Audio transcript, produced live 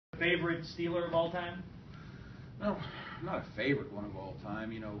Favorite Steeler of all time? No, not a favorite one of all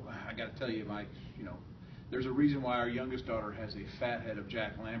time. You know, I got to tell you, Mike. You know, there's a reason why our youngest daughter has a fat head of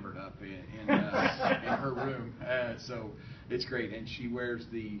Jack Lambert up in her room. So it's great, and she wears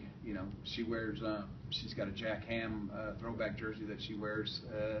she's got a Jack Ham throwback jersey that she wears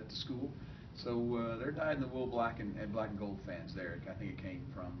to school. So they're dyed-in-the-wool black and gold fans there. I think it came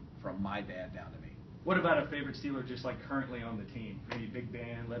from my dad down to me. What about a favorite Steeler just like currently on the team? Maybe Big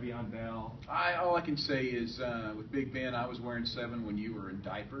Ben, Le'Veon Bell? All I can say is with Big Ben, I was wearing 7 when you were in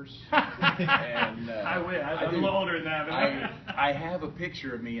diapers. And, I'm a little older than that. But I have a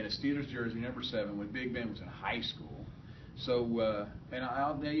picture of me in a Steelers jersey, number 7, when Big Ben was in high school. So, and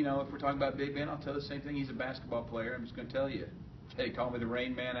if we're talking about Big Ben, I'll tell the same thing. He's a basketball player. I'm just going to tell you. They call me the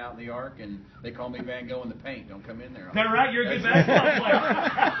Rain Man out in the arc, and they call me Van Gogh in the paint. Don't come in there. Is that right? You're a good basketball player.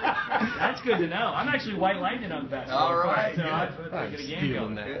 That's good to know. I'm actually White Lightning on the basketball. All right. So I'll get a game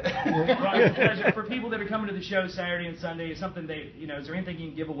going there. For people that are coming to the show Saturday and Sunday, something is there anything you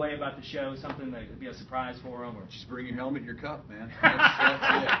can give away about the show? Something that could be a surprise for them? Or just bring your helmet and your cup, man. That's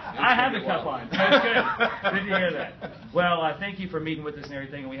it. I have the cup on. That's good. Good to hear that. Well, thank you for meeting with us and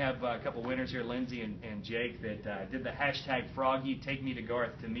everything. We have a couple winners here, Lindsay and Jake, that did the hashtag Froggy. Take me to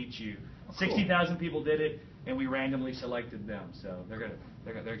Garth to meet you. 60,000 people did it, and we randomly selected them. So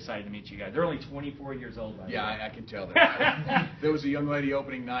they're excited to meet you guys. They're only 24 years old. By the way. I can tell that. There was a young lady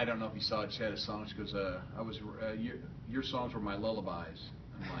opening night. I don't know if you saw it. She had a song. She goes, your songs were my lullabies.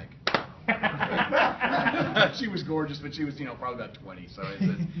 I'm like, she was gorgeous, but she was probably about 20. So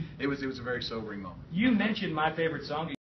it was a very sobering moment. You mentioned my favorite song.